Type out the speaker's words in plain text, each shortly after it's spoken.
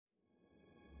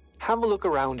Have a look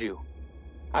around you.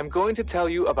 I'm going to tell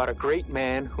you about a great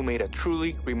man who made a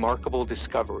truly remarkable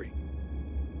discovery.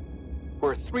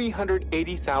 We're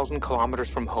 380,000 kilometers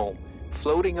from home,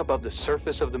 floating above the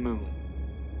surface of the moon.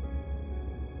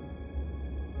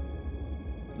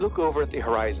 Look over at the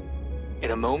horizon.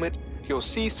 In a moment, you'll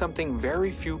see something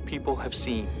very few people have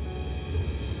seen.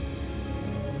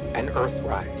 An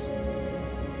Earthrise.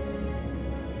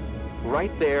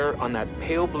 Right there on that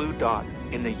pale blue dot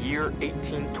in the year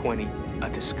 1820, a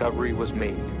discovery was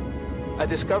made. A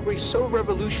discovery so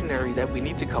revolutionary that we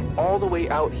need to come all the way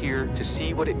out here to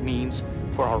see what it means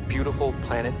for our beautiful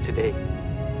planet today,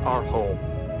 our home.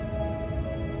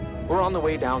 We're on the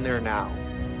way down there now.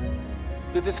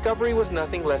 The discovery was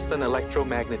nothing less than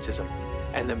electromagnetism,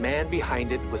 and the man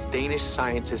behind it was Danish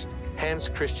scientist Hans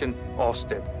Christian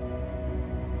Ørsted.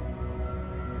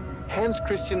 Hans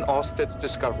Christian Ørsted's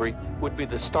discovery would be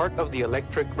the start of the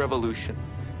electric revolution.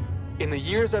 In the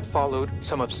years that followed,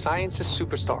 some of science's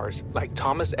superstars like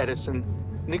Thomas Edison,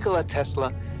 Nikola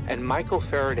Tesla, and Michael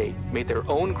Faraday made their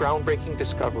own groundbreaking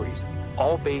discoveries,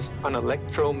 all based on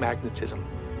electromagnetism.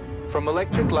 From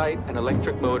electric light and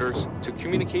electric motors to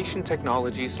communication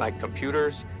technologies like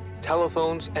computers,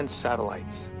 telephones, and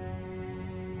satellites.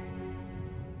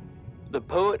 The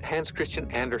poet Hans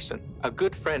Christian Andersen, a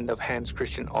good friend of Hans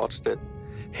Christian Ørsted,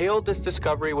 hailed this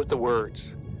discovery with the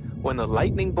words, "When the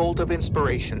lightning bolt of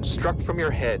inspiration struck from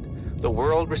your head, the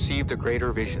world received a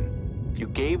greater vision. You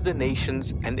gave the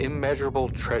nations an immeasurable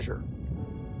treasure."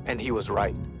 And he was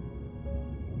right.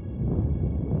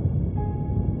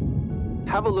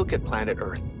 Have a look at planet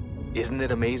Earth. Isn't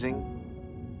it amazing?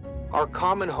 Our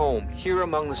common home here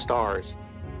among the stars.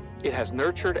 It has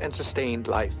nurtured and sustained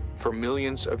life for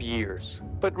millions of years.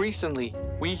 But recently,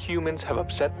 we humans have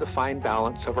upset the fine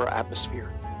balance of our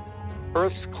atmosphere.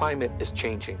 Earth's climate is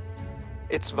changing.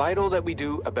 It's vital that we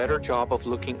do a better job of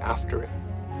looking after it.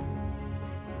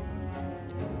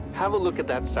 Have a look at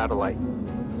that satellite.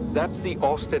 That's the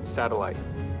Ørsted satellite.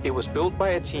 It was built by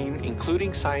a team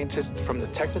including scientists from the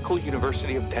Technical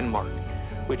University of Denmark,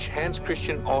 which Hans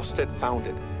Christian Ørsted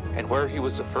founded, and where he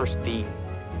was the first dean.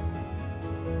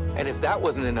 And if that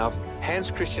wasn't enough,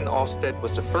 Hans Christian Ørsted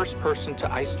was the first person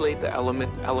to isolate the element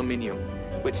aluminium,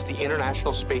 which the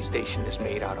International Space Station is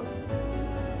made out of.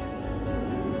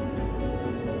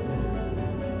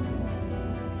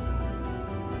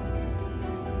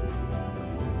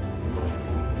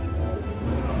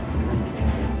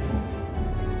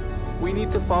 We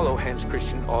need to follow Hans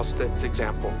Christian Ørsted's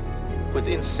example. With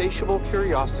insatiable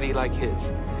curiosity like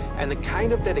his, and the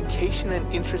kind of dedication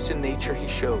and interest in nature he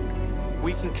showed,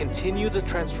 we can continue the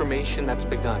transformation that's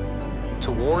begun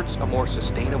towards a more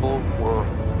sustainable world.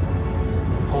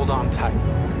 Hold on tight.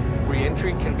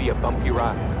 Re-entry can be a bumpy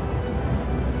ride.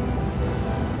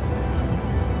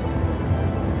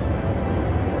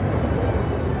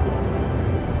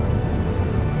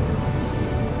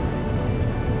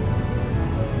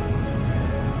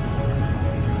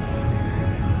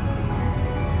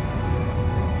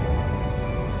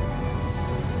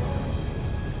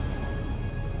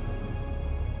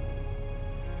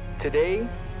 Today,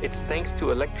 it's thanks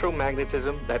to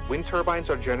electromagnetism that wind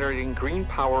turbines are generating green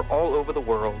power all over the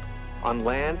world, on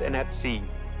land and at sea,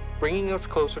 bringing us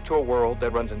closer to a world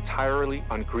that runs entirely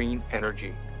on green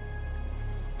energy.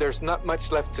 There's not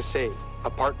much left to say,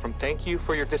 apart from thank you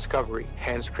for your discovery,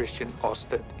 Hans Christian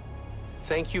Ørsted.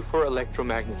 Thank you for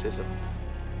electromagnetism.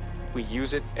 We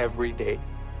use it every day.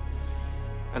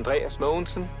 Andreas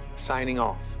Mogensen, signing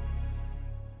off.